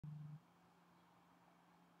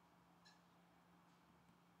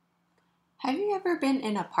Have you ever been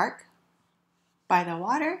in a park, by the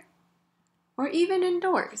water, or even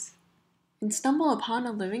indoors, and stumble upon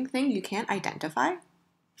a living thing you can't identify?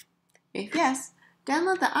 If yes,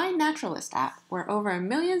 download the iNaturalist app, where over 1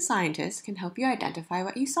 million scientists can help you identify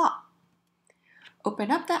what you saw. Open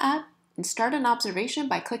up the app and start an observation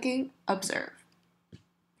by clicking Observe.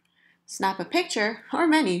 Snap a picture, or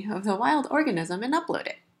many, of the wild organism and upload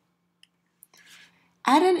it.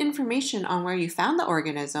 Add in information on where you found the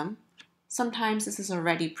organism. Sometimes this is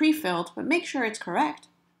already pre-filled, but make sure it's correct.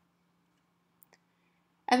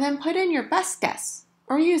 And then put in your best guess,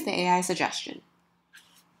 or use the AI suggestion.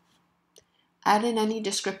 Add in any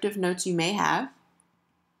descriptive notes you may have,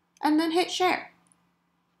 and then hit share.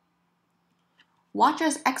 Watch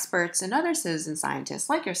as experts and other citizen scientists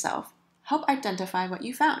like yourself help identify what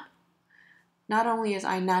you found. Not only is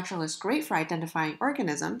iNaturalist great for identifying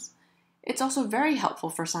organisms, it's also very helpful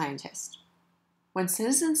for scientists. When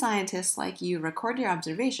citizen scientists like you record your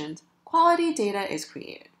observations, quality data is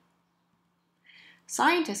created.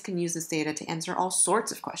 Scientists can use this data to answer all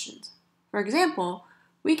sorts of questions. For example,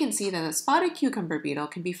 we can see that the spotted cucumber beetle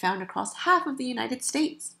can be found across half of the United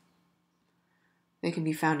States. They can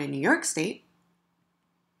be found in New York State,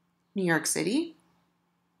 New York City,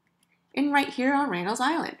 and right here on Reynolds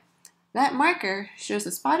Island. That marker shows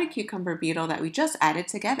the spotted cucumber beetle that we just added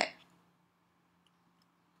together.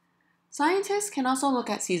 Scientists can also look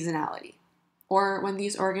at seasonality, or when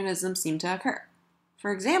these organisms seem to occur.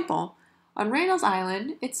 For example, on Reynolds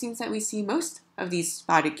Island, it seems that we see most of these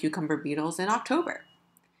spotted cucumber beetles in October.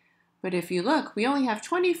 But if you look, we only have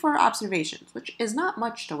 24 observations, which is not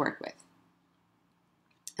much to work with.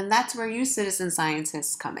 And that's where you citizen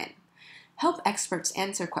scientists come in. Help experts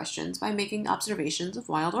answer questions by making observations of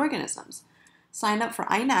wild organisms. Sign up for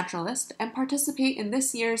iNaturalist and participate in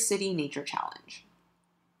this year's City Nature Challenge.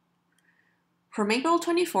 From April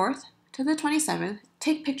 24th to the 27th,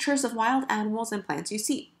 take pictures of wild animals and plants you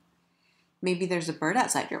see. Maybe there's a bird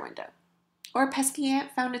outside your window, or a pesky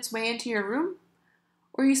ant found its way into your room,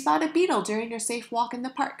 or you spot a beetle during your safe walk in the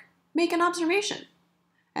park. Make an observation,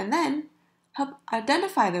 and then help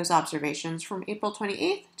identify those observations from April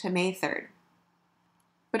 28th to May 3rd.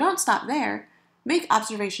 But don't stop there. Make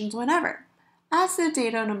observations whenever. Add to the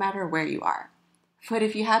data no matter where you are. But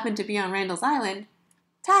if you happen to be on Reynolds Island,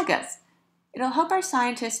 tag us. It'll help our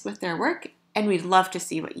scientists with their work, and we'd love to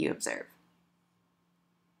see what you observe.